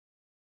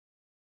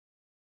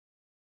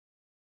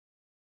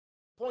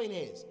Point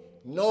is,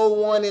 no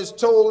one is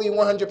totally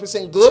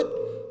 100% good.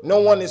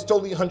 No one is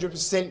totally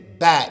 100%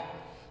 bad.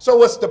 So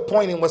what's the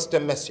point and what's the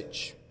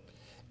message?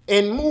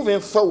 In moving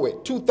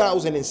forward,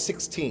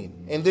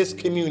 2016, in this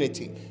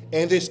community,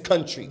 in this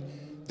country,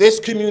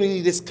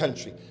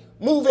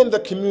 moving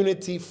the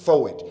community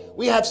forward,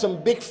 we have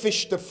some big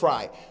fish to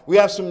fry. We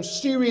have some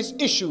serious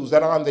issues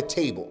that are on the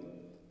table.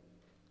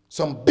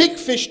 Some big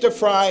fish to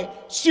fry,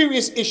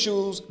 serious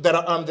issues that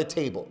are on the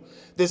table.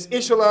 This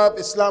issue of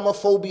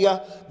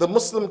Islamophobia, the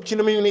Muslim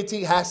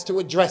community has to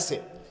address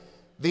it.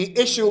 The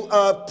issue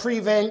of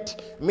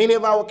prevent, many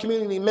of our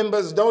community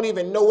members don't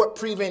even know what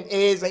prevent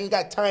is, ain't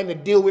got time to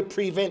deal with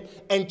prevent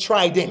and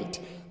trident.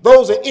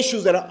 Those are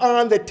issues that are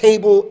on the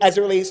table as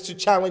it relates to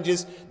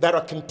challenges that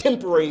are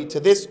contemporary to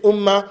this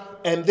ummah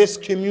and this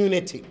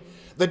community.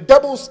 The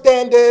double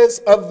standards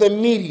of the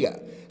media,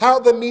 how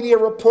the media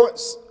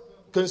reports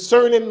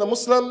concerning the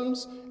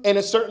Muslims in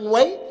a certain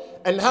way,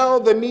 and how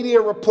the media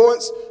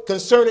reports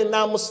concerning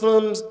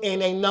non-Muslims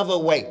in another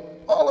way.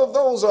 All of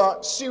those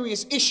are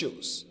serious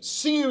issues,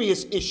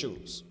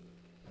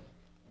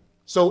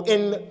 So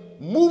in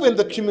moving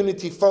the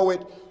community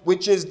forward,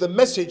 which is the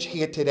message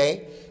here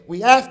today, we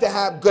have to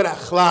have good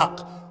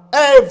akhlaq.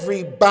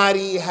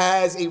 Everybody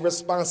has a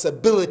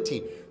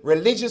responsibility,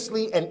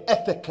 religiously and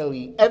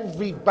ethically.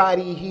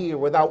 Everybody here,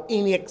 without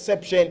any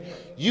exception,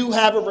 you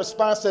have a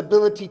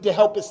responsibility to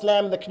help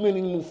Islam and the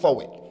community move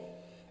forward.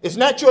 It's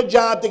not your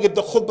job to get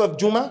the khutbah of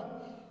Jummah.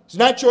 It's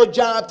not your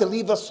job to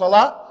lead the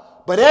salah.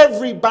 But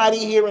everybody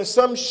here in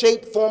some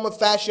shape, form, or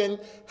fashion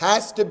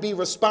has to be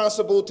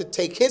responsible to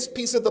take his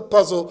piece of the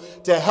puzzle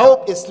to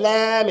help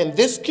Islam and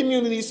this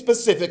community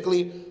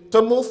specifically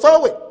to move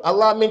forward.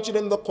 Allah mentioned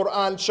in the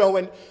Quran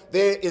showing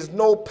there is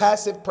no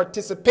passive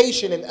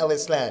participation in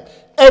al-Islam.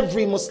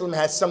 Every Muslim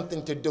has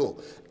something to do.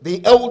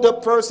 The elder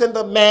person,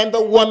 the man,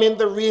 the woman,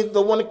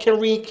 the one who can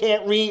read,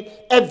 can't read,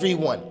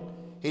 everyone.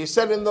 He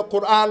said in the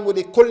Quran,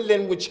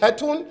 وَلِكُلٍّ وِجْهَةٌ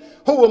هُوَ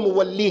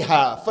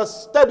مُوَلِّيهَا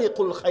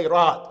فَاسْتَبِقُوا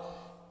الْخَيْرَاتِ.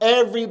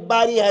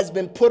 Everybody has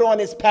been put on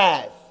his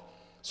path.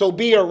 So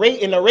be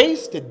in a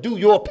race to do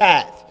your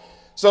path.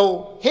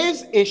 So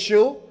his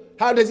issue,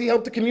 how does he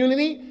help the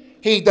community?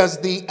 He does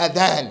the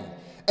adhan.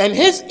 And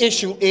his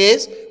issue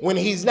is, when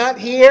he's not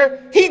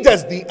here, he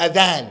does the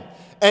adhan.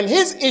 And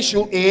his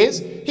issue is,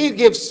 he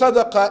gives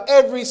sadaqah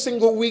every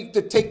single week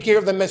to take care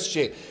of the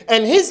masjid.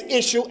 And his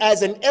issue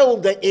as an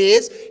elder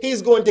is,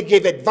 he's going to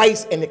give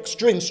advice and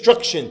extra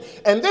instruction.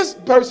 And this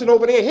person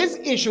over there, his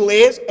issue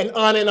is, and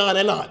on and on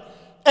and on.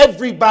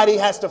 Everybody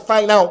has to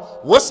find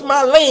out what's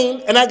my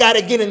lane, and I got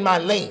to get in my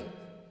lane.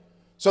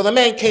 So the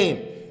man came,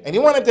 and he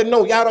wanted to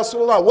know, Ya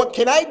Rasulullah, what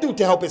can I do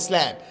to help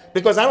Islam?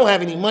 Because I don't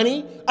have any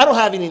money, I don't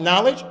have any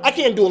knowledge, I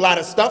can't do a lot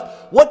of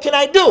stuff. What can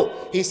I do?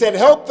 He said,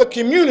 help the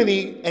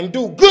community and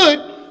do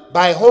good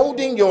by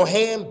holding your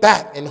hand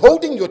back and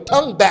holding your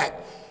tongue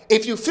back.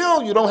 If you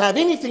feel you don't have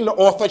anything to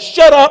offer,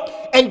 shut up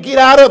and get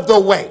out of the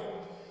way.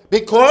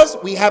 Because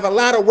we have a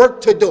lot of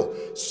work to do.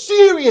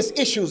 Serious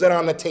issues that are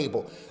on the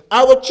table.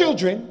 Our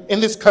children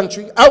in this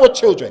country, our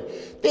children,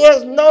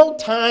 there's no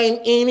time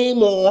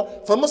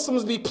anymore for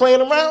Muslims to be playing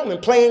around and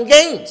playing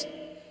games.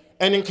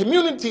 And in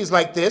communities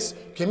like this,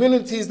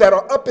 communities that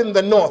are up in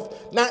the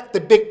north, not the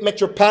big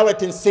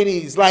metropolitan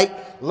cities like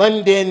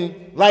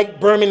London,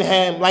 like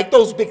Birmingham, like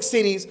those big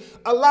cities,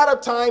 a lot of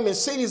time in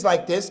cities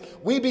like this,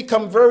 we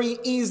become very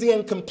easy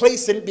and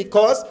complacent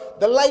because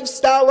the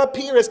lifestyle up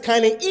here is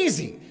kind of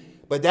easy.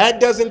 But that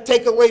doesn't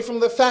take away from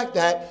the fact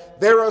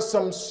that there are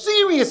some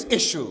serious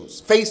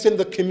issues facing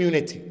the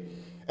community.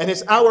 And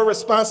it's our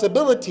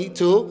responsibility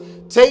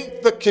to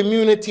take the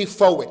community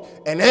forward.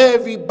 And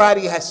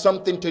everybody has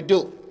something to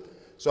do.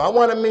 So I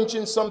want to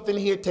mention something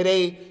here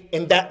today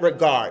in that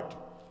regard.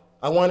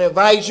 I want to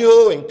advise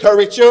you,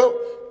 encourage you,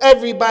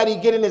 everybody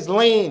get in his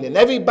lane and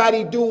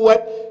everybody do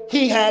what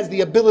he has the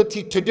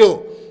ability to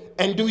do.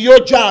 And do your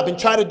job and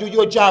try to do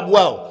your job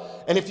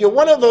well. And if you're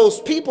one of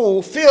those people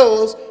who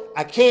feels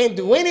I can't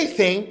do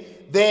anything,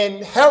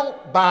 then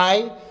help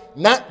by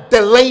not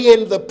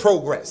delaying the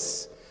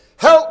progress.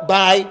 Help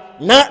by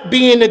not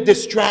being a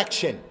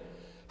distraction.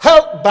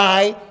 Help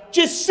by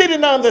just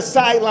sitting on the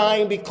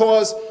sideline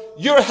because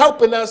you're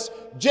helping us,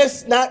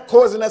 just not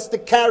causing us to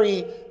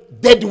carry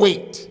dead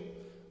weight.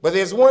 But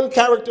there's one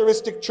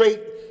characteristic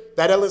trait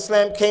that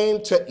Islam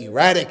came to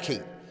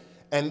eradicate.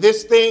 And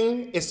this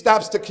thing, it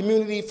stops the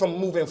community from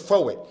moving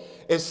forward.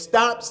 It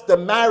stops the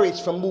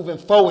marriage from moving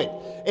forward.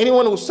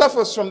 Anyone who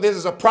suffers from this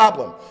is a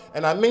problem.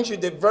 And I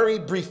mentioned it very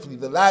briefly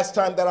the last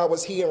time that I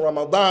was here in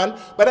Ramadan,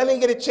 but I didn't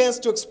get a chance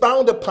to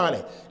expound upon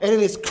it. And it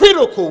is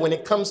critical when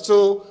it comes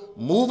to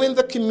moving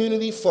the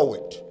community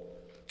forward.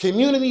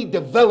 Community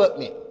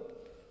development.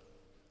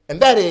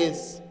 And that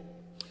is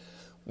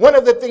one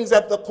of the things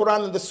that the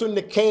Quran and the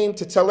Sunnah came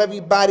to tell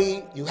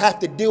everybody, you have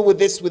to deal with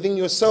this within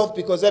yourself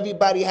because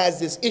everybody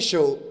has this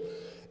issue,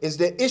 is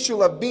the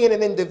issue of being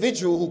an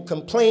individual who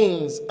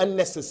complains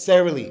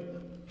unnecessarily.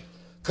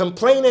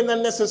 Complaining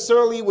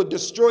unnecessarily would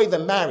destroy the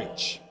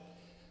marriage.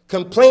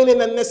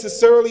 Complaining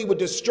unnecessarily would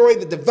destroy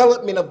the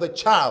development of the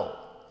child.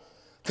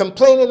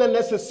 Complaining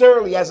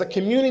unnecessarily as a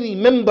community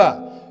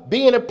member,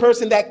 being a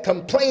person that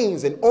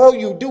complains and all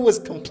you do is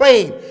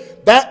complain,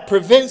 that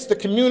prevents the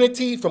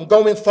community from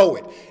going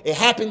forward. It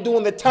happened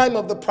during the time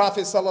of the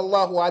Prophet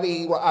sallallahu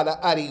alaihi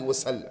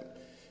wasallam.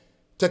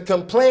 To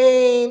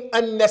complain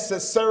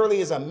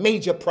unnecessarily is a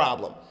major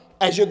problem,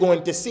 as you're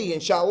going to see,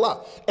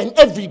 inshallah. And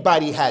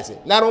everybody has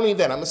it. Not only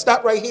that, I'm going to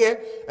stop right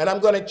here, and I'm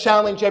going to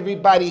challenge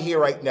everybody here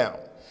right now.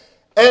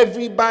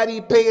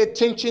 Everybody pay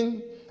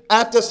attention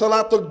after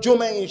Salatul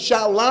Jummah,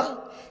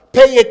 inshallah.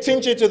 Pay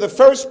attention to the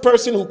first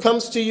person who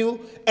comes to you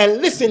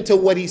and listen to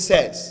what he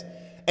says.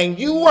 And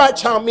you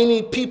watch how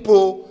many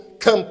people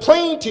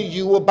complain to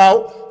you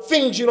about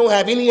things you don't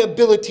have any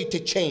ability to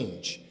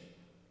change.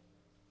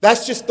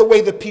 That's just the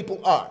way the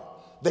people are.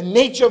 The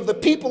nature of the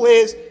people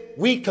is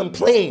we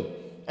complain.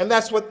 And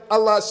that's what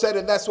Allah said,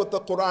 and that's what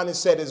the Quran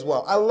has said as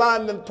well. Allah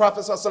and the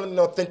Prophet ﷺ in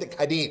the authentic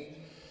hadith.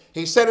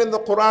 He said in the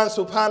Quran,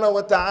 subhanahu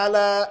wa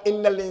ta'ala,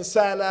 إِنَّ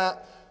الْإِنسَانَ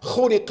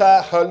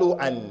خُلِقَ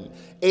هَلُوعًا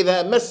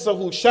إِذَا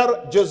مَسَّهُ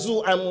شَرْ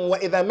جَزُوعًا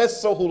وَإِذَا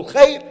مَسَّهُ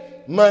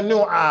الْخَيْرِ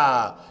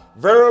مَنُوعًا.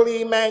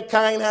 Verily,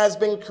 mankind has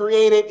been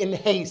created in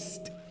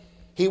haste.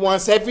 He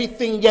wants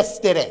everything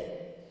yesterday.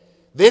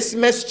 This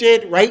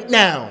masjid right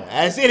now,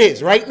 as it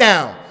is right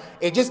now,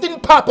 it just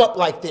didn't pop up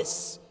like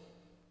this.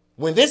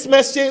 When this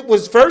masjid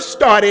was first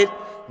started,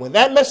 when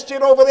that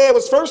masjid over there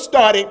was first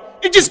started,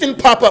 it just didn't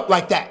pop up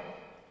like that.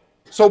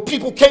 So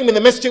people came and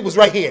the masjid was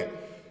right here.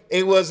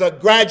 It was a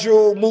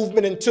gradual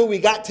movement until we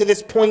got to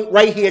this point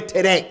right here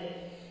today.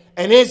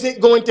 And is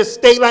it going to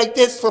stay like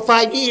this for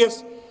 5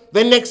 years?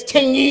 The next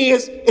 10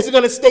 years, is it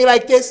going to stay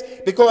like this?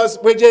 Because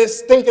we're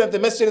just thinking that the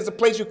masjid is a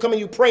place you come and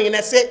you pray and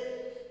that's it?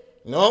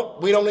 No,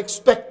 we don't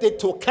expect it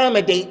to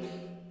accommodate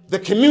the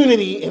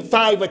community in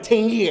 5 or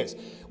 10 years.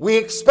 We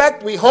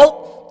expect, we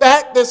hope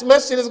that this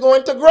masjid is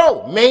going to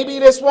grow. Maybe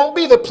this won't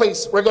be the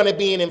place we're going to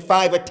be in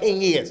 5 or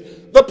 10 years.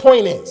 The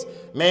point is,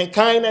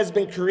 mankind has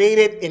been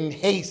created in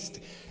haste.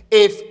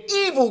 If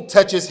evil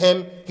touches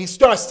him, he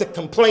starts to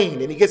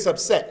complain and he gets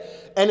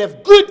upset. And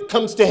if good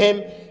comes to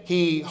him,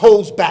 he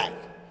holds back.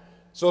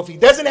 So if he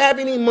doesn't have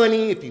any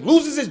money, if he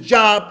loses his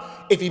job,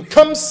 if he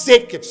becomes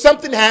sick, if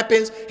something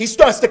happens, he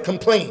starts to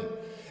complain.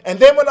 And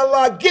then when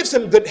Allah gives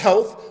him good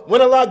health,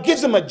 when Allah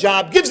gives him a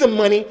job, gives him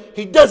money,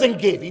 he doesn't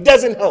give, he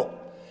doesn't help.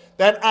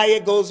 That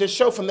ayah goes to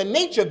show from the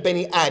nature of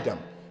Bani Adam,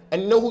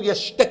 and Nahu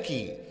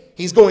yashtaki,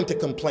 he's going to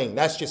complain.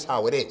 That's just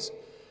how it is.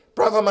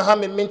 Prophet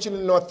Muhammad mentioned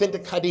in an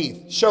authentic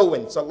hadith,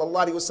 showing,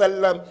 sallallahu alaihi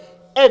wasallam,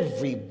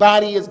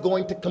 everybody is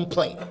going to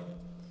complain.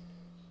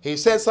 He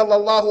says,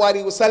 sallallahu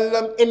alaihi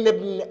wasallam, in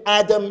ibn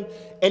Adam,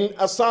 in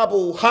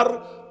asabu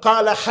har,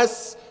 qala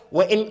has,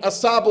 wa in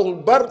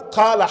asabu bar,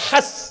 qala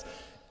has.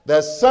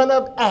 The son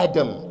of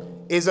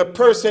Adam is a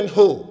person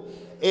who,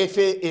 if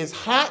it is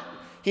hot,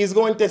 he's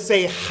going to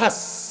say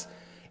has.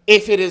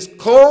 If it is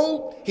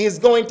cold, he's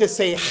going to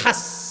say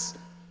has.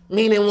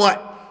 Meaning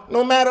what?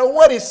 No matter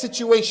what his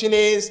situation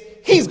is,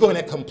 he's going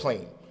to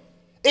complain.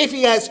 If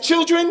he has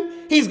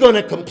children, he's going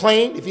to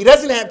complain. If he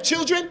doesn't have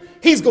children,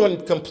 he's going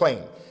to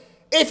complain.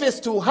 If it's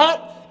too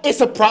hot,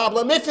 it's a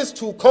problem. If it's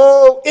too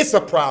cold, it's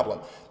a problem.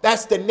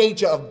 That's the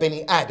nature of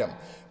Bani Adam.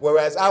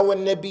 Whereas our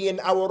Nabi and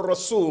our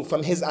Rasul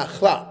from his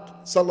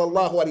akhlaq,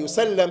 sallallahu alayhi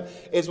wasallam,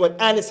 is what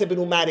Anas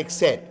ibn Malik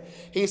said.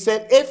 He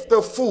said, if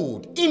the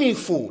food, any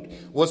food,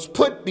 was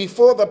put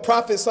before the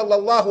Prophet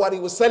sallallahu alayhi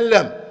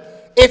wasallam,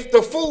 if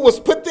the food was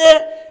put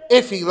there,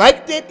 if he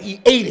liked it, he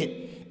ate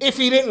it. If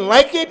he didn't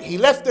like it, he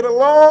left it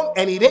alone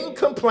and he didn't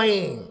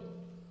complain.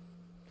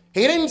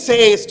 He didn't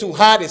say it's too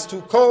hot, it's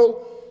too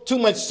cold, too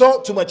much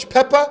salt, too much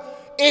pepper.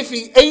 If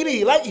he ate it,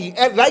 he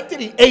liked it,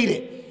 he ate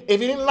it. If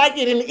he didn't like it,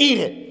 he didn't eat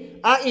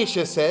it.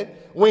 Aisha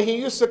said, when he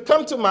used to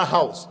come to my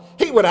house,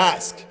 he would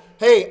ask,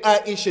 hey,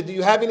 Aisha, do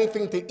you have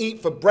anything to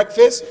eat for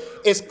breakfast?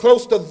 It's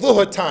close to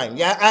dhuhr time.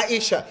 Yeah,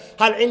 Aisha,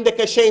 hal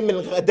indaka shay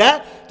min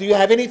ghada? Do you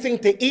have anything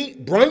to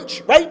eat?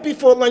 Brunch? Right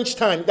before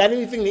lunchtime. Got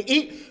anything to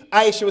eat?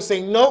 Aisha would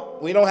say, no,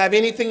 we don't have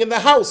anything in the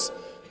house.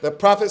 The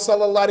Prophet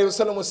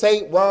ﷺ would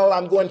say, well,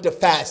 I'm going to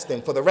fast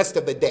then for the rest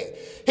of the day.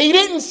 He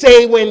didn't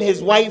say when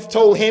his wife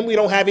told him we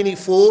don't have any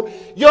food,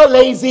 you're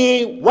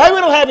lazy, why we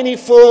don't have any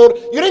food,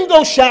 you didn't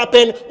go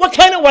shopping, what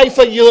kind of wife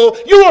are you,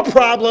 you're a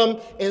problem.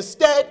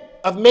 Instead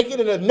of making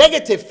it a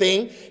negative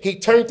thing, he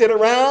turned it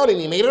around and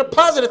he made it a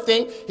positive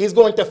thing. He's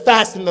going to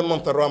fast in the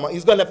month of Ramadan.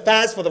 He's going to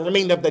fast for the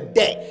remainder of the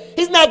day.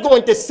 He's not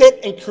going to sit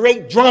and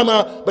create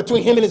drama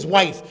between him and his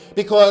wife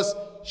because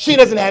she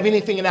doesn't have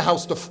anything in the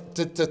house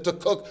to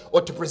cook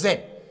or to present.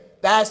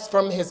 That's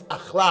from his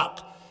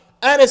akhlaq.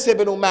 Anas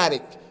ibn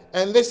Malik,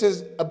 and this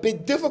is a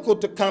bit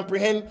difficult to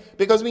comprehend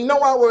because we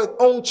know our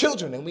own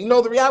children and we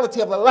know the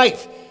reality of the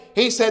life.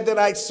 He said that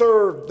I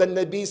served the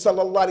Nabi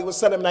sallallahu alaihi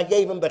wasallam and I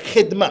gave him the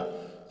khidmah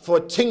for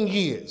 10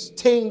 years.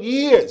 10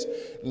 years.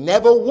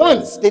 Never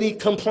once did he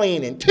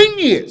complain in 10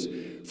 years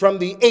from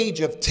the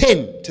age of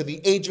 10 to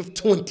the age of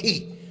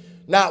 20.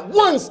 Not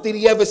once did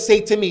he ever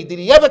say to me, did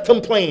he ever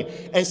complain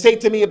and say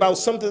to me about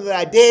something that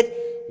I did,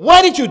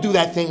 why did you do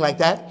that thing like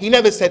that? He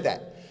never said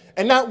that.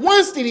 And not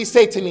once did he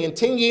say to me in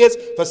 10 years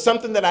for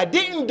something that I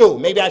didn't do.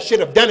 Maybe I should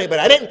have done it, but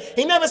I didn't.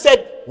 He never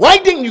said, why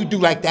didn't you do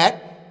like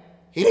that?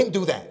 He didn't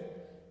do that.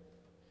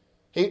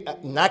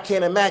 And I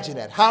can't imagine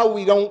that. How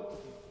we don't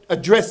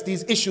address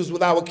these issues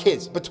with our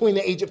kids between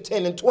the age of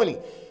 10 and 20.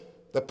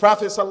 The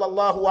Prophet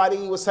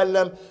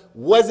ﷺ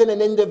wasn't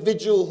an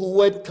individual who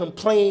would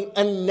complain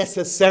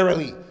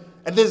unnecessarily.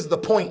 And this is the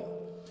point.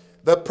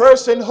 The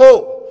person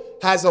who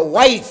has a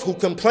wife who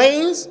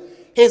complains,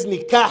 his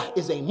nikah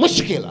is a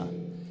mushkila.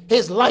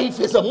 His life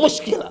is a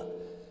mushkila.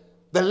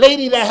 The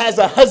lady that has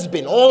a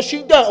husband, all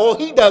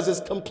he does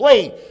is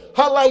complain.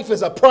 Her life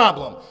is a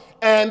problem.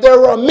 And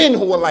there are men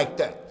who are like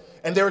that.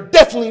 And there are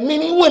definitely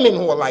many women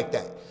who are like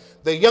that.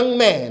 The young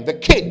man, the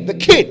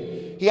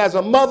kid, he has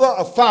a mother,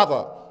 a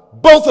father.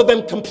 Both of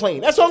them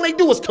complain. That's all they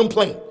do is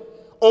complain.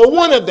 Or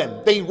one of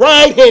them, they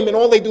ride him and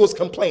all they do is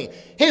complain.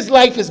 His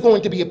life is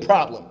going to be a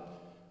problem.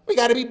 We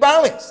got to be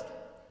balanced.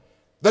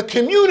 The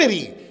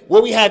community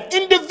where we have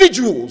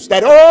individuals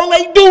that all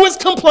they do is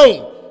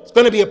complain, it's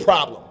going to be a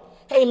problem.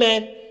 Hey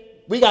man,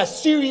 we got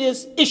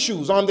serious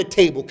issues on the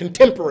table,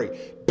 contemporary.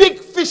 Big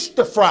fish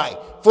to fry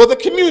for the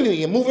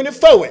community and moving it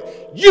forward.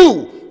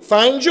 You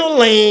find your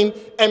lane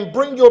and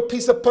bring your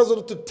piece of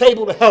puzzle to the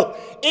table to help.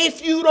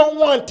 If you don't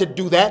want to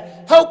do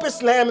that, help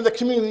Islam and the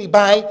community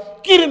by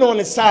getting on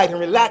the side and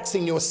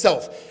relaxing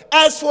yourself.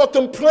 As for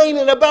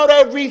complaining about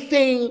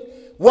everything,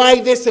 why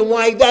this and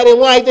why that and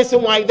why this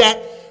and why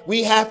that,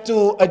 we have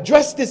to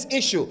address this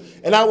issue,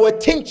 and our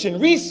attention,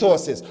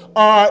 resources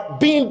are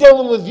being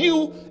dealing with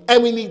you,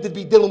 and we need to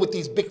be dealing with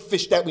these big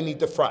fish that we need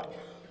to fry.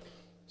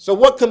 So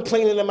what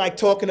complaining am I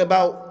talking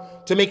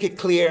about? To make it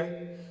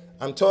clear,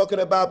 I'm talking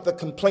about the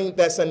complaint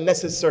that's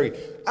unnecessary.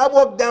 I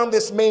walk down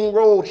this main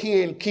road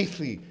here in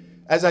Keithley,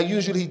 as I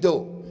usually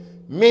do.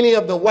 Many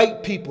of the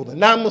white people, the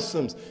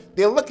non-Muslims,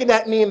 they're looking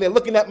at me and they're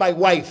looking at my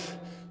wife.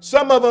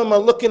 Some of them are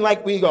looking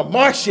like we are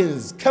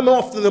Martians coming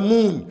off to the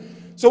moon.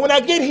 So when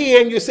I get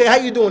here and you say, how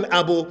you doing,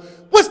 Abu?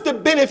 What's the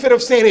benefit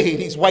of saying, hey,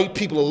 these white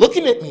people are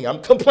looking at me,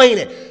 I'm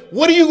complaining.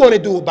 What are you going to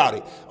do about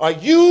it? Are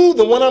you,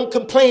 the one I'm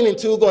complaining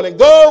to, going to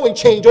go and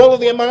change all of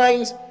their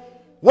minds?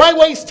 Why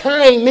waste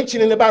time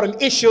mentioning about an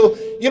issue?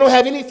 You don't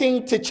have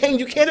anything to change.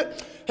 You can't.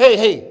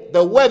 Hey,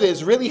 the weather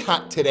is really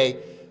hot today.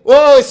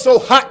 Oh, it's so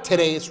hot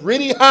today. It's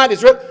really hot.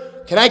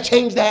 Can I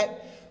change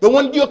that? The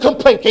one you're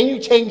complaining, can you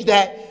change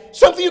that?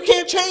 Something you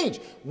can't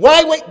change.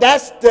 Why wait?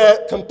 That's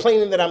the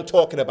complaining that I'm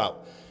talking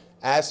about.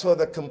 As for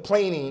the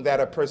complaining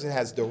that a person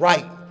has the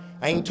right,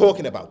 I ain't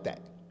talking about that.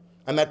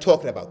 I'm not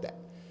talking about that.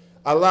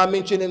 Allah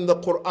mentioned in the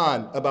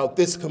Quran about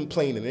this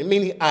complaining in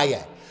many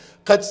ayat.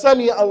 قد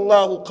سمع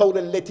الله قول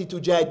التي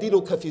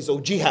تجادلك في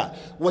زوجها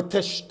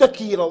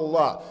وتشتكي إلى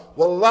الله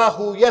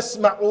والله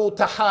يسمع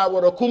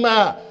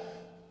تحاوركما.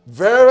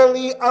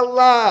 Verily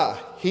Allah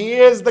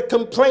hears the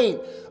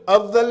complaint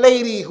of the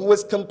lady who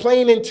is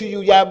complaining to you,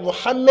 Ya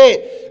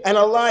Muhammad, and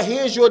Allah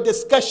hears your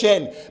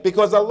discussion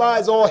because Allah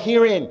is all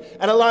hearing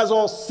and Allah is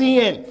all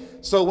seeing.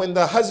 So when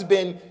the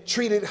husband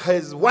treated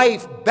his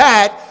wife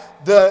bad,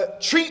 the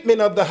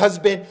treatment of the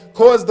husband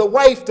caused the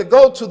wife to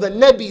go to the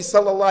Nabi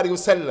sallallahu alaihi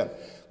wasallam,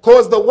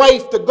 caused the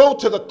wife to go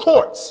to the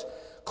courts,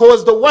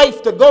 caused the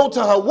wife to go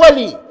to her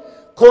wali,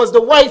 caused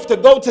the wife to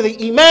go to the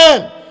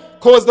imam,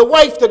 caused the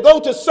wife to go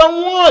to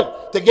someone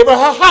to give her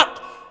haqq.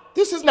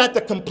 This is not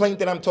the complaint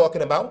that I'm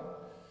talking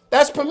about.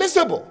 That's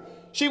permissible.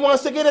 She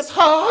wants to get his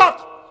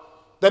haqq.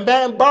 The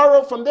man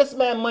borrowed from this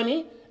man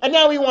money, and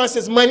now he wants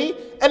his money,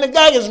 and the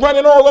guy is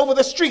running all over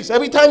the streets.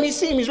 Every time he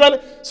sees him, he's running.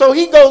 So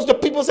he goes to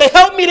people and say,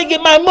 help me to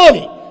get my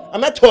money.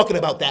 I'm not talking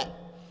about that.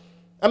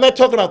 I'm not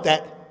talking about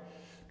that.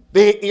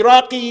 The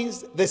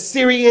Iraqis, the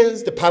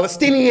Syrians, the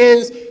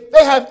Palestinians,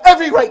 they have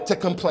every right to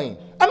complain.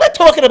 I'm not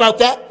talking about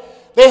that.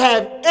 They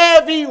have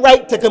every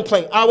right to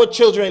complain. Our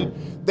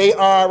children, they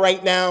are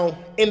right now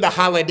in the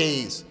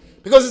holidays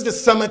because it's the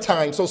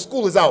summertime, so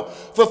school is out.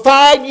 For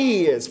 5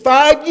 years,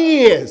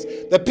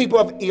 the people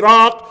of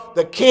Iraq,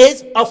 the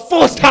kids are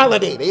forced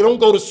holiday. They don't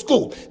go to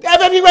school. They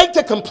have every right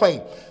to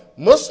complain.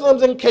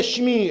 Muslims in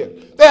Kashmir,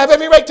 they have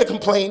every right to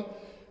complain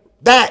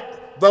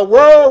that the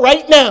world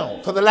right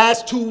now, for the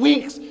last 2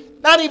 weeks,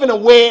 not even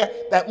aware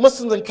that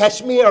Muslims in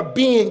Kashmir are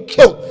being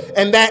killed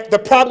and that the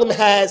problem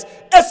has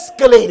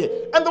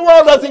escalated and the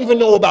world doesn't even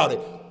know about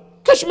it.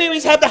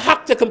 Kashmiris have the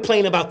haqq to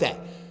complain about that.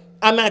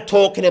 I'm not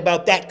talking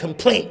about that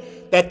complaint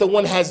that the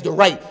one has the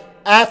right.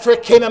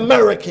 African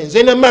Americans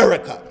in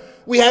America,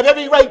 we have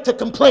every right to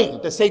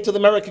complain, to say to the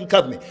American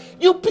government,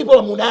 you people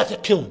are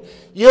munafiqun.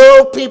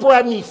 You people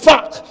have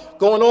nifaq,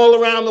 going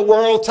all around the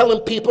world telling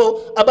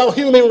people about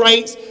human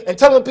rights and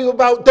telling people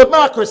about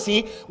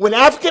democracy when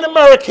African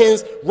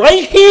Americans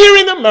right here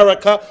in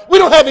America, we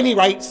don't have any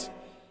rights.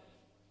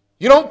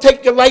 You don't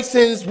take your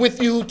license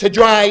with you to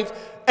drive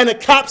and a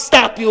cop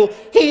stop you,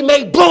 he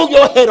may blow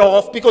your head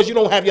off because you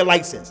don't have your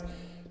license,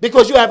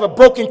 because you have a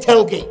broken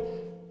tailgate.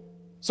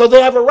 So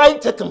they have a right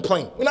to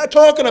complain. We're not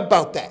talking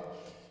about that.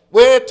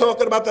 We're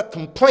talking about the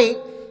complaint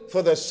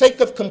for the sake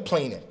of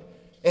complaining.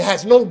 It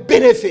has no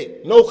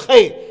benefit, no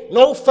khayr,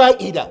 no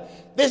fa'idah.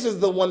 This is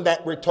the one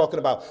that we're talking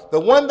about. The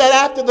one that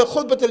after the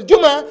khutbah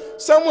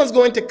al-Jum'ah, someone's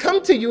going to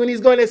come to you and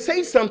he's going to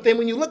say something.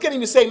 When you look at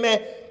him, you say,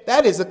 man,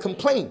 that is a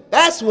complaint.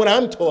 That's what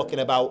I'm talking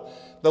about.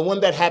 The one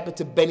that happened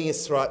to Bani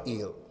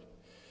Israel.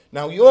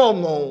 Now, you all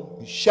know,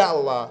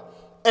 inshallah,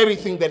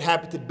 everything that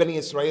happened to Bani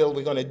Israel,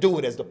 we're going to do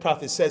it as the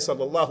Prophet says,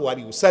 sallallahu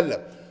alayhi wa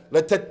sallam.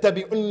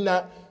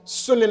 لَتَتَّبِعُنَّ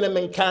سُنَنَ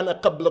مَنْ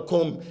كَانَ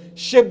قَبْلَكُمْ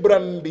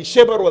شِبْرًا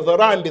بِشِبْرٍ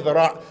وَذَرَاعًا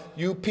بِذَرَاعٍ.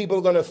 You people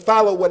are going to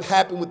follow what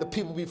happened with the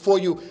people before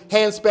you,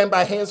 handspan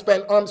by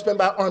handspan, armspan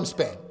by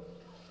armspan.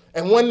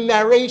 And one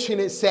narration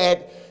is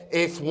said,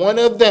 if one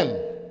of them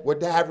were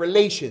to have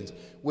relations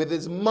with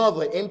his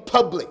mother in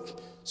public,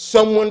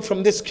 someone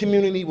from this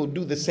community will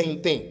do the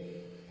same thing.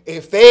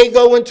 If they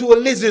go into a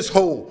lizard's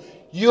hole,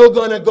 you're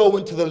going to go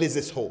into the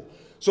lizard's hole.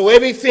 So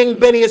everything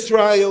Bani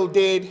Israel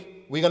did,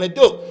 we're going to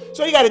do.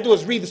 So all you got to do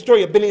is read the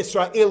story of Bani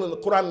Israel in the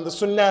Quran and the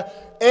Sunnah.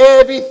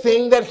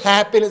 Everything that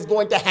happened is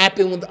going to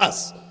happen with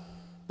us.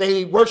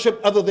 They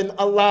worshiped other than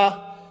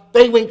Allah.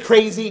 They went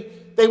crazy.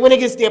 They went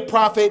against their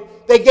prophet.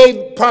 They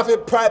gave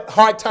prophet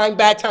hard time,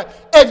 bad time,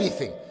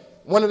 everything.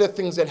 One of the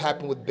things that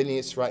happened with Bani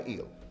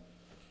Israel,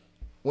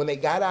 when they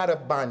got out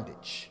of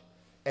bondage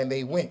and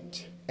they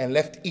went and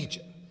left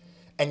Egypt,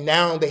 and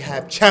now they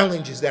have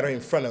challenges that are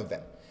in front of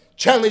them,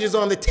 challenges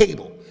on the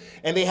table,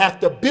 and they have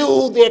to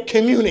build their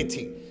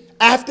community.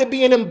 After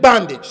being in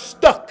bondage,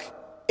 stuck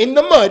in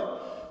the mud,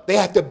 they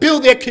have to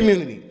build their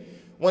community.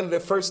 One of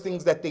the first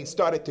things that they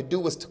started to do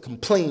was to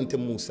complain to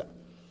Musa.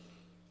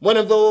 One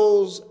of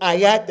those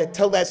ayat that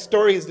tell that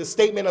story is the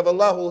statement of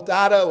Allah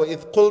Ta'ala,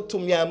 وَإِذْ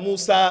قُلْتُمْ يَا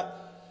مُوسَى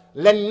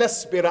لَن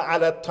نَصْبِرَ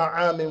عَلَى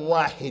طَعَامٍ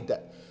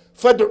وَاحِدٍ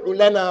فَادْعُ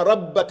لَنَا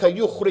رَبَّكَ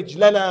يُخْرِجْ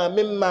لَنَا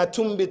مِمَّا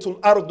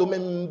تُنْبِتُ الْأَرْضُ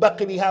مِنْ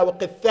بَقْلِهَا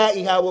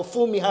وَقِثَّائِهَا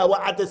وَفُومِهَا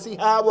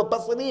وَعَدَسِهَا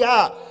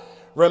وَبَصْلِهَا.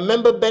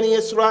 Remember Bani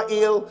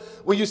Israel,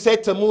 where you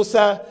said to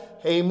Musa,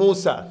 hey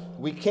Musa,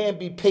 we can't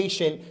be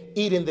patient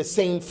eating the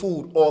same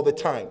food all the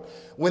time.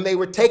 When they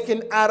were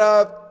taken out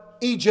of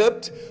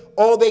Egypt,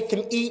 all they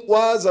can eat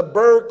was a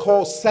bird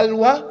called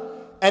salwa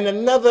and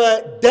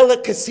another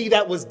delicacy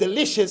that was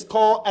delicious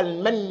called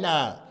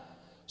al-manna.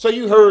 So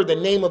you heard the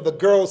name of the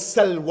girl,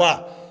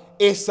 salwa.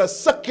 It's a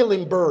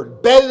succulent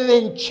bird, better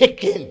than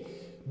chicken,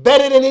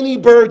 better than any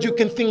bird you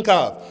can think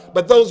of.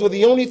 But those were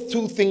the only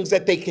two things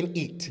that they can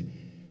eat.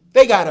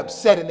 They got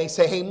upset and they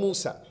say, hey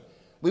Musa,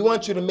 we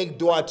want you to make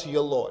dua to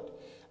your Lord.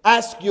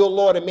 Ask your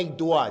Lord to make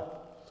dua.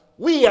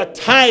 We are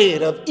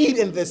tired of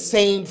eating the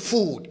same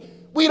food.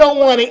 We don't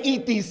want to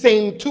eat these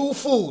same two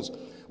foods.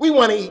 We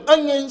want to eat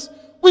onions.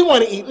 We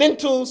want to eat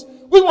lentils.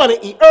 We want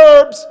to eat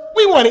herbs.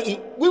 We want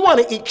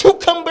to eat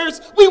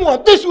cucumbers. We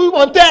want this. We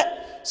want that.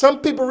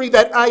 Some people read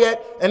that ayat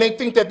and they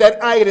think that that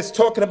ayat is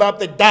talking about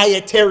the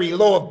dietary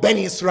law of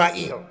Bani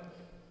Israel.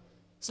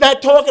 It's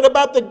not talking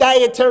about the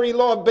dietary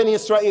law of Bani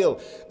Israel.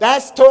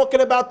 That's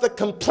talking about the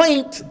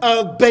complaint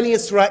of Bani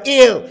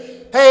Israel.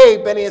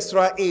 Hey, Bani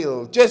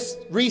Israel, just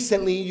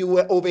recently you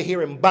were over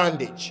here in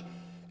bondage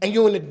and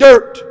you were in the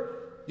dirt.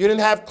 You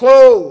didn't have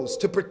clothes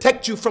to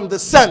protect you from the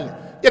sun.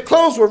 Your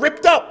clothes were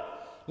ripped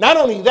up. Not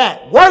only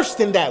that, worse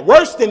than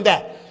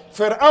that.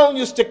 Pharaoh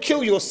used to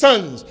kill your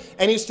sons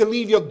and used to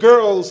leave your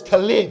girls to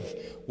live.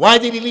 Why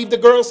did he leave the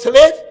girls to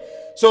live?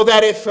 So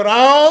that if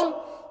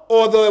Pharaoh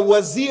or the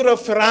wazir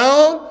of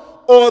Pharaoh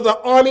or the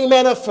army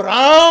man of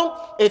Pharaoh,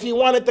 if he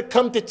wanted to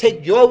come to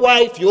take your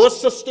wife, your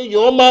sister,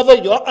 your mother,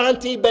 your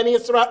auntie, Bani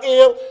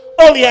Israel,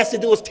 all he has to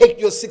do is take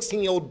your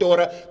 16-year-old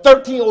daughter,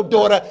 13-year-old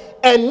daughter,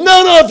 and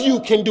none of you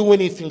can do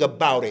anything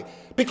about it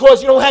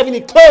because you don't have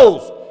any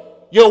clothes.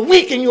 You're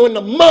weak and you're in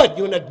the mud,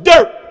 you're in the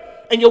dirt,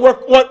 and you're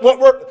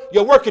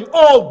working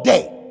all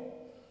day.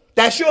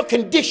 That's your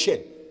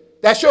condition.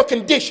 That's your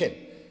condition.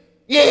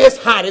 Yeah, it's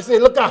hot.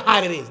 Look how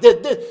hot it is.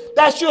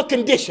 That's your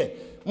condition.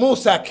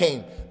 Musa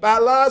came. By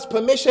Allah's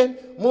permission,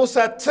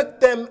 Musa took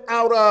them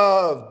out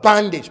of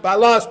bondage. By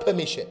Allah's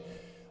permission.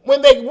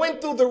 When they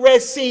went through the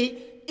Red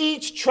Sea,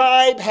 each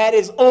tribe had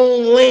his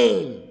own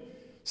lane.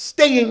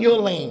 Stay in your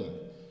lane.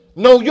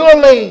 Know your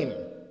lane.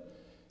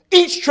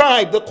 Each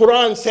tribe, the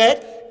Quran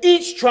said,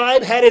 each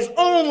tribe had his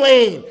own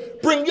lane.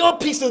 Bring your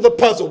piece of the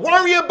puzzle.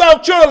 Worry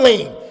about your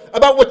lane,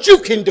 about what you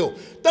can do.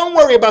 Don't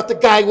worry about the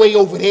guy way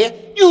over there.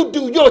 You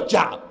do your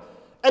job.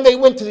 And they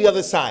went to the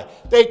other side.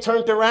 They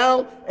turned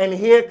around, and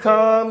here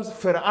comes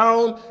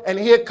Pharaoh, and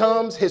here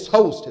comes his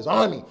host, his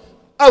army.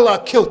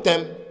 Allah killed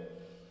them.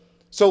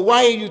 So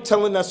why are you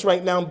telling us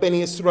right now,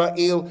 Bani Israel,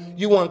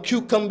 you want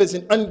cucumbers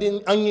and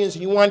onions,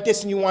 and you want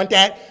this and you want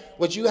that?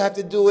 What you have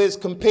to do is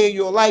compare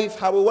your life,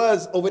 how it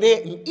was over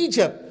there in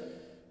Egypt.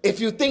 If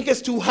you think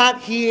it's too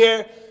hot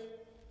here,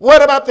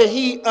 what about the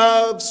heat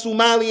of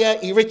Somalia,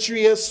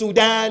 Eritrea,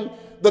 Sudan,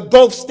 the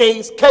Gulf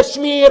states,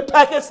 Kashmir,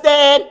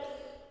 Pakistan?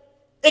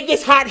 It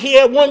gets hot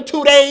here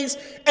 1-2 days,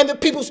 and the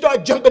people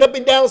start jumping up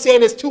and down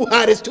saying it's too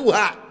hot, it's too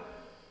hot.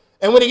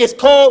 And when it gets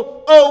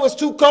cold, oh, it's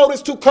too cold,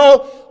 it's too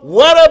cold.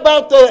 What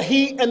about the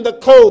heat and the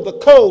cold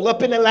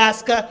up in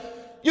Alaska?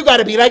 You got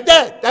to be like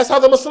that. That's how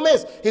the Muslim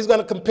is. He's going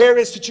to compare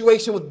his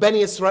situation with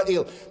Bani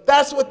Israel.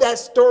 That's what that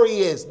story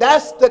is.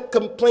 That's the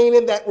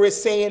complaining that we're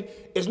saying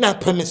is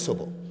not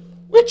permissible.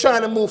 We're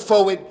trying to move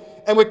forward,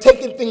 and we're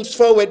taking things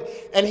forward,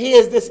 and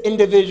here's this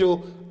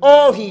individual,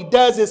 all he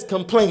does is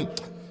complain.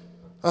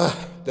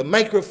 The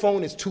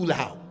microphone is too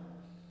loud.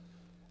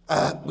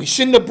 We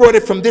shouldn't have brought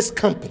it from this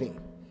company.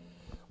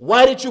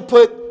 Why did you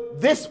put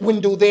this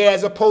window there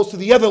as opposed to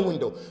the other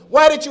window?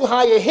 Why did you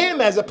hire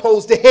him as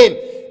opposed to him?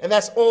 And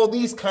that's all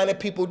these kind of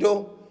people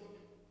do.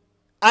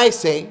 I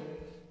say,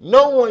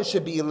 no one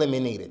should be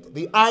eliminated.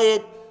 The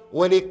ayat,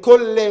 وَلِكُلٍّ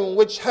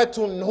وِجْهَةٌ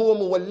هُوَ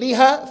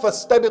مُوَلِّيهَا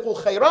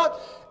فَاسْتَبِقُوا خَيْرَاتٍ.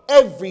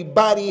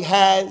 Everybody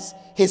has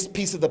his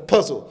piece of the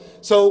puzzle.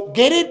 So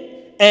get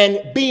it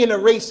and be in a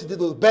race to do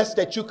the best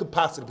that you could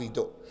possibly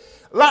do.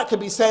 A lot can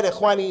be said,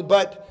 Ikhwani,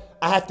 but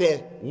I have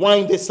to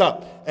wind this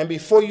up. And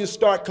before you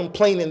start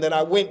complaining that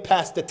I went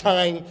past the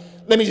time,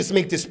 let me just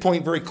make this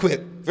point very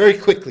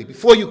quickly,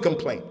 before you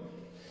complain.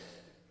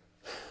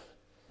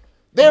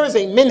 There is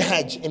a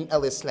minhaj in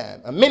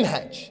al-Islam, a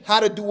minhaj, how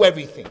to do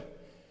everything.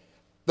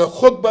 The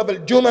khutbah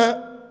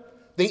al-Jum'ah,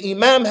 the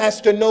imam has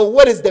to know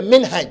what is the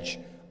minhaj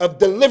of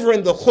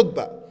delivering the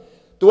khutbah.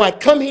 Do I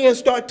come here and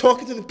start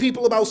talking to the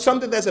people about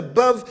something that's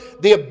above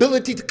their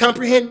ability to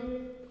comprehend?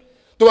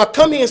 Do I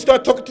come here and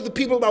start talking to the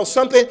people about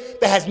something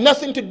that has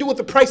nothing to do with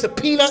the price of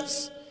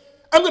peanuts?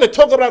 I'm going to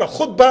talk about a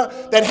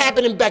khutbah that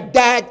happened in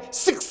Baghdad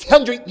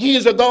 600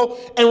 years ago,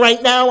 and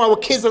right now our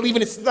kids are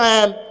leaving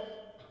Islam.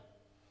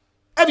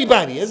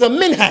 Everybody, there's a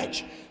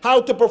minhaj,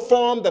 how to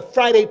perform the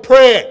Friday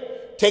prayer.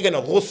 Taking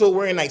a ghusl,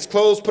 wearing nice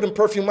clothes, putting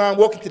perfume on,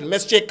 walking to the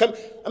masjid,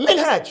 a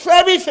minhaj for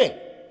everything.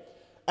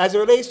 As it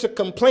relates to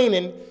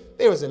complaining,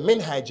 there is a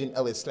minhaj in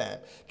al-Islam.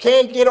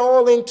 Can't get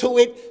all into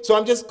it, so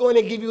I'm just going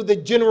to give you the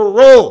general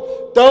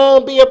rule.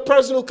 Don't be a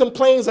person who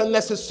complains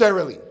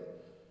unnecessarily.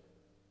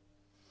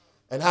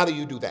 And how do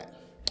you do that?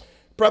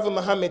 Prophet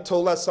Muhammad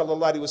told us,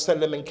 sallallahu alaihi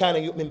wasallam, "Man kana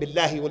yu'min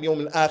billahi wal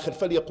yawmil akhir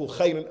falyaqul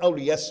khayran aw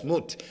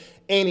liyasmut."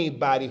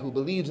 Anybody who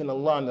believes in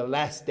Allah on the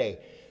last day,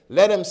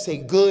 let him say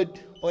good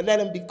or let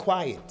him be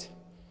quiet.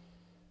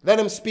 Let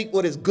him speak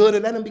what is good or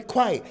let him be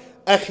quiet.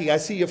 Akhi, I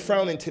see you're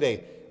frowning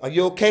today. Are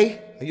you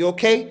okay? Are you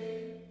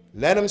okay?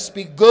 Let him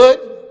speak good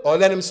or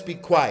let him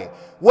speak quiet.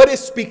 What is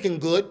speaking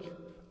good?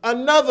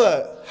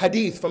 Another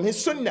hadith from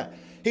his sunnah.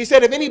 He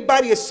said, if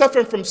anybody is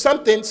suffering from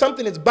something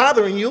is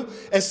bothering you,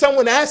 and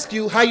someone asks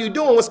you, how you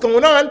doing, what's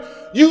going on,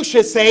 you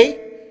should say,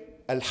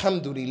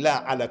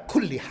 Alhamdulillah ala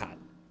kulli hal.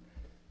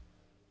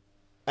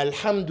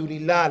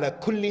 Alhamdulillah ala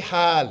kulli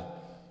hal.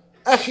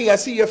 Akhi, I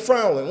see you're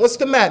frowning. What's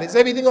the matter? Is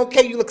everything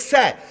okay? You look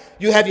sad.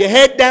 You have your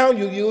head down.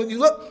 You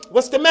look,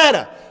 what's the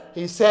matter?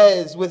 He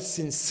says with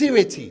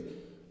sincerity,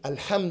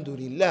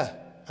 Alhamdulillah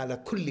ala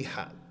kulli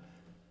hal.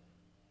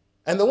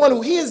 And the one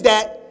who hears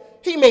that,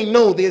 he may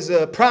know there's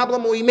a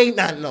problem or he may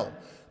not know.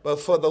 But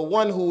for the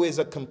one who is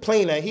a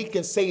complainer, he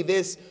can say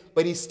this,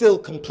 but he's still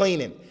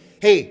complaining.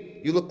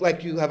 Hey, you look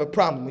like you have a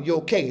problem. Are you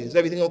okay? Is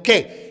everything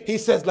okay? He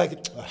says like,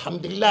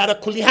 Alhamdulillah ala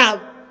kulli hal.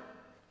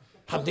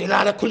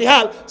 Alhamdulillah ala kulli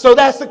hal. So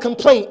that's the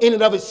complaint in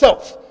and of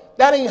itself.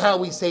 That ain't how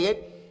we say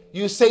it.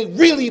 You say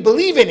really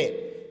believe in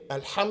it.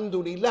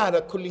 Alhamdulillah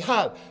ala kulli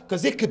hal.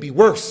 Because it could be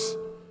worse.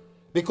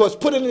 Because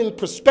putting it in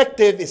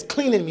perspective is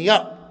cleaning me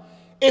up.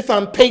 If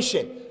I'm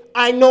patient,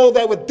 I know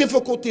that with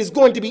difficulty it's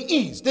going to be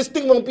ease. This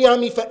thing won't be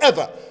on me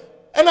forever.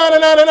 And on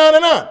and on and on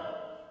and on.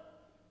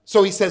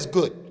 So he says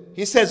good.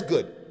 He says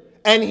good.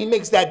 And he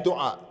makes that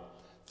dua.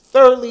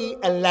 Thirdly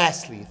and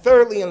lastly,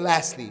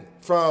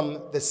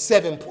 from the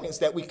 7 points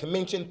that we can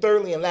mention,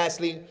 thirdly and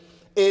lastly,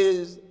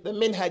 is the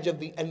minhaj of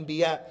the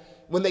Anbiya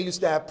when they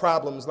used to have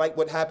problems, like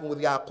what happened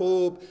with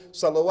Yaqub,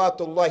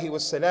 salawatullahi wa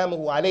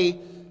salamuhu alayhi.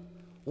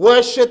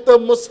 What should the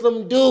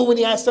Muslim do when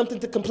he has something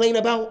to complain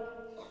about?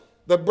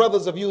 The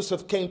brothers of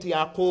Yusuf came to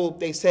Yaqub.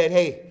 They said,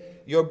 hey,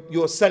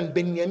 your son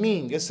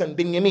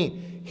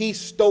Binyamin, he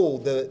stole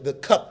the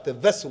cup, the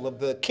vessel of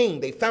the king.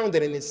 They found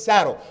it in his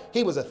saddle.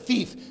 He was a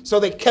thief, so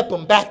they kept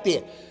him back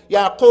there.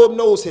 Yaqub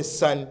knows his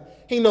son.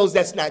 He knows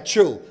that's not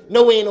true.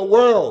 No way in the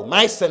world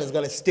my son is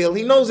going to steal.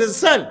 He knows his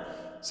son.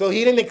 So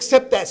he didn't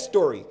accept that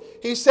story.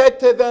 He said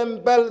to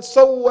them, بَلْ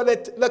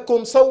سَوَّلَتْ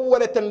لَكُمْ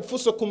سَوَّلَتْ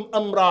أَنفُسُكُمْ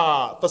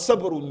أَمْرًا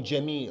فَصَبْرٌ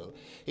جَمِيلٌ.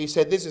 He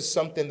said, this is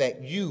something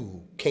that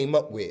you came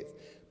up with.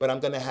 But I'm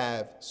going to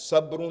have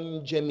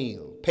sabrun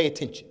jameel. Pay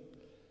attention.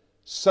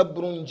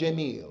 Sabrun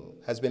jameel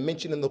has been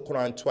mentioned in the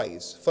Quran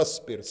twice.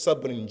 Fasbir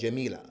sabrun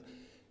jamila.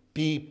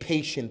 Be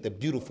patient, the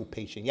beautiful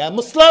patient. Ya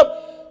Muslim,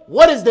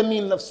 what is the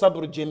meaning of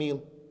sabr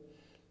jameel?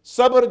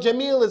 Sabr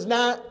jameel is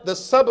not the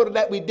sabr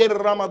that we did in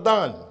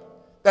Ramadan.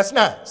 That's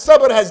not.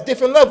 Sabr has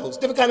different levels,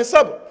 different kind of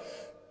sabr.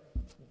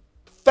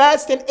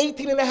 Fasting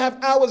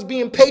 18.5 hours,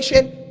 being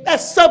patient,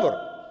 that's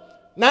sabr.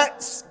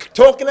 Not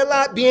talking a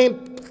lot,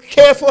 being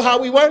careful how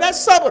we were,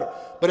 that's sabr.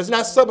 But it's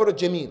not sabr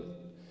jameel.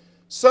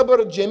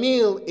 Sabr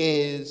jameel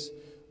is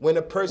when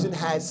a person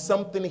has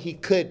something he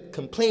could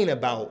complain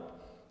about,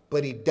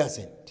 but he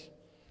doesn't.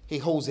 He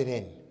holds it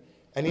in.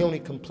 And he only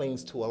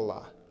complains to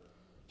Allah.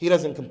 He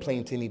doesn't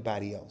complain to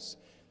anybody else.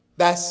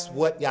 That's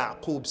what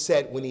Yaqub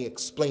said when he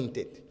explained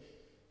it.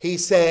 He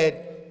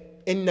said,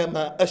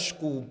 إنما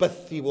أشكو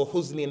بثي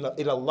وحزني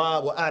إلى الله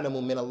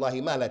وأعلم من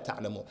الله ما لا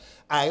تعلمون.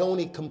 I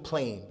only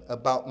complain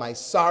about my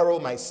sorrow,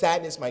 my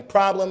sadness, my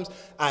problems.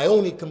 I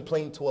only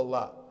complain to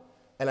Allah.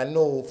 And I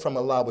know from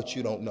Allah what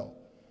you don't know.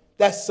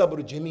 That's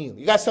sabr jameel.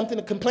 You got something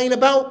to complain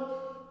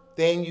about?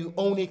 Then you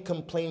only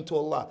complain to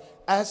Allah.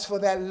 As for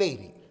that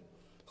lady,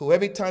 who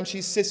every time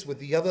she sits with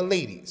the other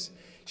ladies,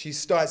 she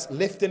starts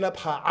lifting up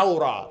her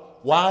aura.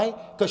 Why?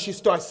 Because she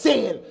starts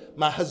saying,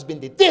 my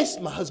husband did this,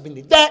 my husband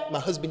did that, my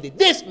husband did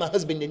this, my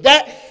husband did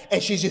that.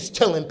 And she's just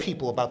telling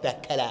people about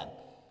that kalam.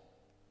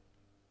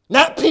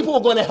 Not people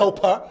are going to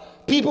help her.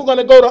 People are going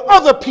to go to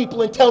other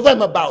people and tell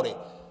them about it.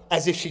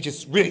 As if she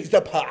just raised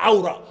up her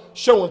aura,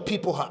 showing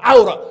people her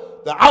aura.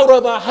 The aura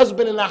of her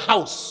husband in the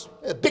house.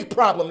 A big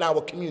problem in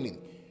our community.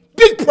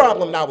 Big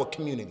problem in our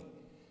community.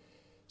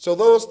 So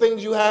those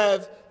things you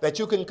have that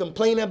you can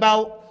complain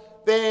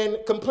about, then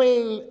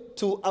complain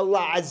to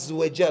Allah Azza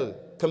wa Jal.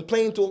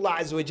 Complain to Allah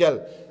Azza wa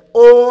Jal.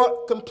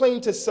 Or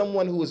complain to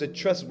someone who is a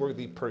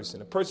trustworthy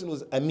person. A person who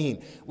is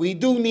ameen. We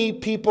do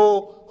need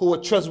people who are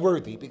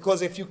trustworthy.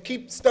 Because if you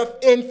keep stuff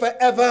in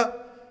forever,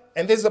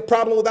 and there's a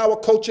problem with our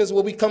cultures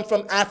where we come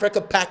from Africa,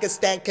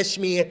 Pakistan,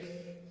 Kashmir.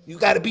 You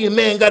got to be a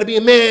man, got to be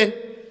a man.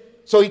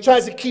 So he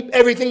tries to keep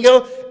everything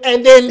going,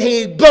 and then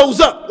he blows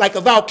up like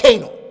a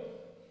volcano.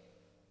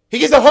 He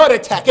gets a heart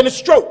attack and a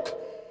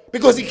stroke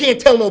because he can't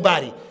tell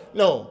nobody.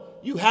 No,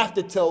 you have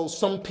to tell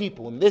some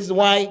people. And this is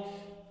why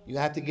you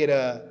have to get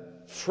a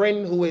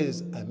friend who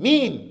is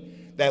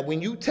ameen, that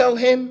when you tell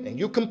him and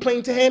you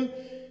complain to him,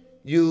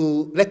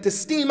 you let the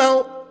steam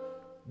out.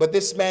 But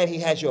this man, he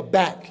has your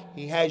back.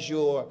 He has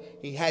your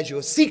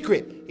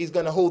secret. He's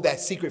going to hold that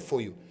secret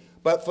for you.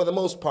 But for the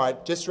most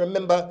part, just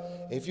remember,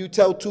 if you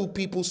tell 2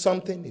 people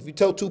something, if you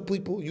tell 2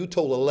 people, you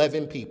told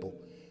 11 people.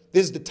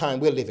 This is the time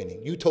we're living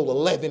in. You told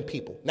 11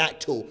 people, not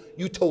 2.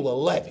 You told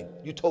 11.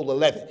 You told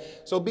 11.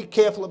 So be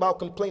careful about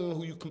complaining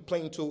who you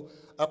complain to.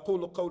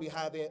 أقول قولي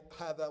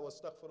هذا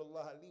واستغفر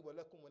الله لي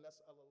ولكم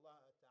ونسأل الله